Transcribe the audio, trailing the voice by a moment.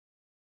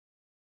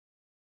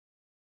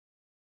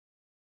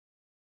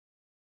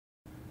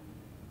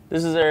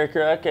This is Erik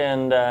Ruck,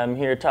 and I'm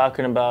here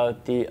talking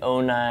about the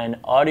 09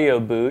 audio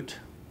boot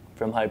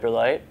from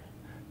Hyperlite.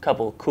 A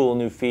couple cool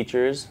new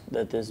features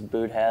that this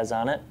boot has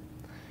on it.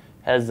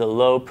 Has the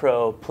Low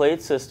Pro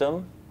plate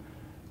system,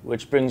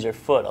 which brings your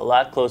foot a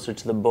lot closer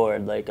to the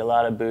board. Like a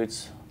lot of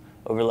boots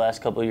over the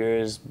last couple of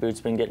years, boots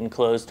been getting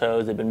closed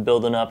toes. They've been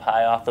building up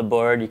high off the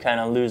board. You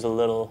kind of lose a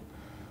little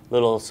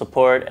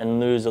support and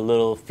lose a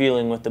little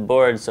feeling with the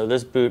board. So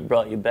this boot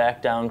brought you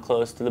back down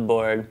close to the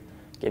board,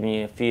 giving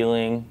you a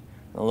feeling,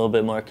 a little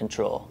bit more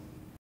control.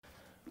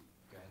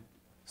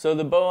 So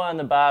the bow on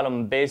the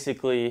bottom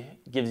basically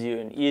gives you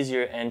an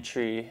easier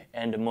entry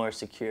and a more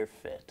secure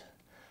fit.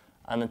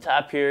 On the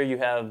top here you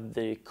have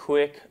the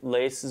quick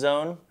lace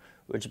zone,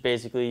 which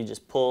basically you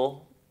just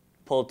pull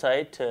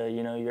tight to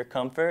your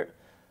comfort,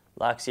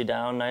 locks you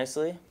down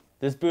nicely.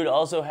 This boot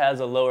also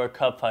has a lower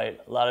cup height.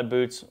 A lot of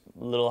boots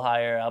a little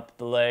higher up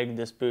the leg.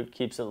 This boot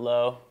keeps it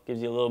low,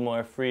 gives you a little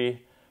more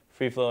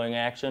free-flowing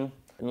action.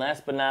 And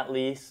last but not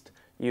least,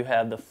 you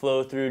have the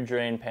flow-through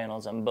drain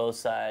panels on both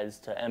sides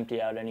to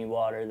empty out any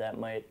water that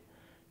might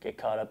get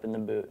caught up in the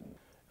boot.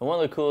 And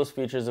one of the coolest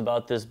features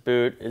about this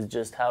boot is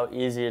just how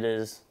easy it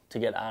is to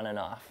get on and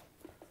off.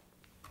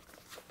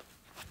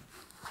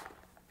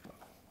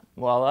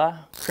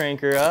 Voila,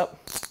 crank her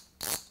up,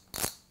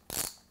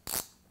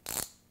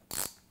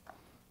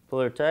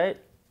 pull her tight,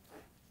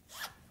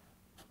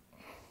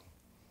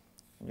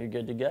 you're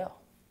good to go.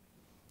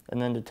 And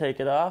then to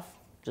take it off,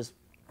 just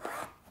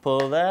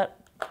pull that,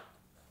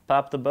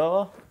 pop the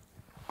boa,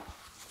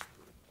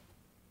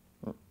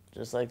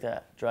 just like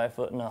that, dry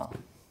foot and all.